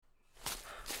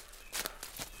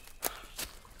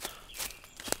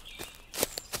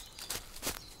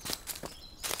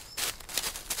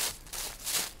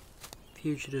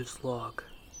Fugitive's Log,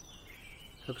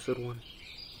 Episode 1.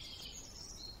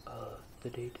 The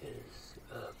date is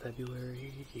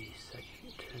February the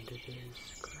 2nd, and it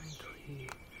is currently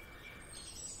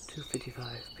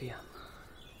 2:55 p.m.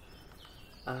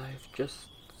 I've just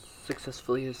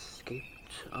successfully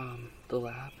escaped the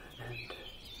lab, and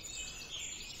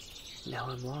now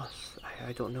I'm lost.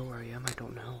 I don't know where I am. I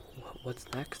don't know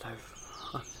what's next. I'm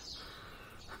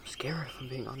scared, if I'm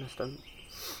being honest.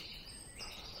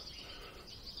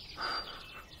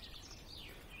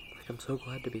 I'm so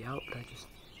glad to be out, but I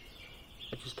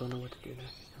just don't know what to do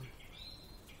next.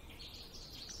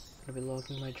 I've been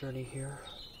logging my journey here,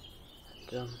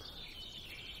 and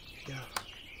yeah.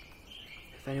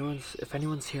 If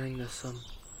anyone's hearing this,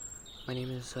 my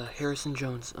name is Harrison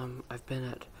Jones. I've been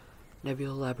at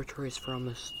Nebula Laboratories for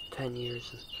almost 10 years,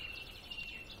 and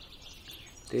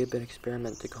they had been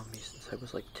experimenting on me since I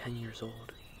was like 10 years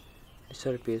old. They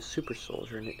said I'd be a super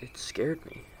soldier, and it scared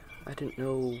me. I didn't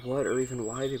know what or even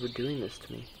why they were doing this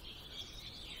to me.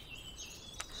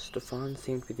 Stefan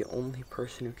seemed to be the only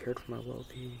person who cared for my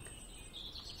well-being.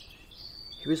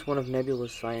 He was one of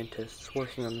Nebula's scientists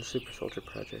working on the Super Soldier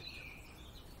project.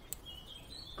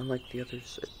 Unlike the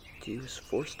others, he was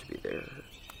forced to be there.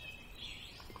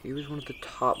 He was one of the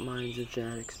top minds of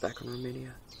genetics back in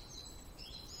Romania.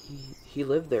 He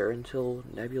lived there until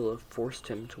Nebula forced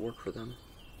him to work for them.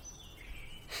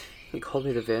 He called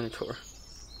me the Vanator,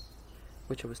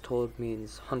 which I was told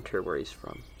means hunter where he's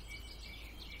from.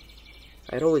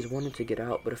 I had always wanted to get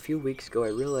out, but a few weeks ago I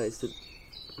realized that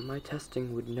my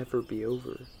testing would never be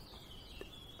over.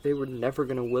 They were never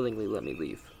going to willingly let me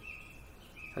leave.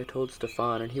 I told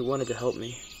Stefan, and he wanted to help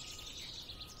me.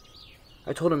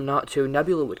 I told him not to.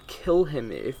 Nebula would kill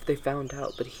him if they found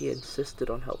out, but he insisted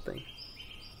on helping.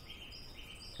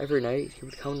 Every night he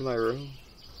would come to my room,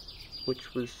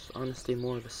 which was honestly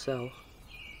more of a cell,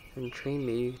 and train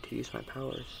me to use my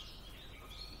powers.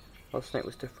 Last night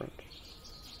was different.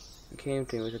 He came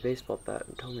to me with a baseball bat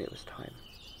and told me it was time.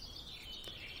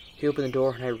 He opened the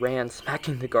door and I ran,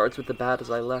 smacking the guards with the bat as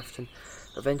I left, and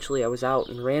eventually I was out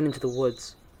and ran into the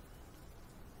woods.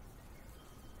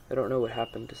 I don't know what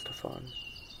happened to Stefan,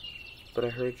 but I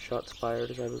heard shots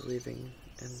fired as I was leaving,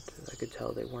 and I could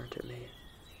tell they weren't at me.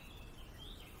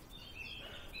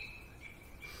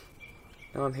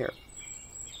 Now I'm here,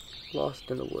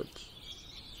 lost in the woods.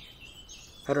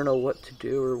 I don't know what to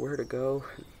do or where to go.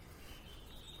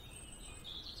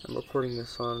 I'm recording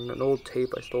this on an old tape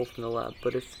I stole from the lab,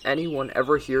 but if anyone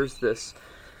ever hears this,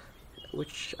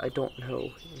 which I don't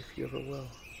know if you ever will,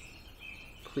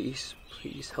 please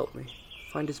help me.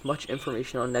 Find as much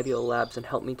information on Nebula Labs and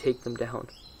help me take them down.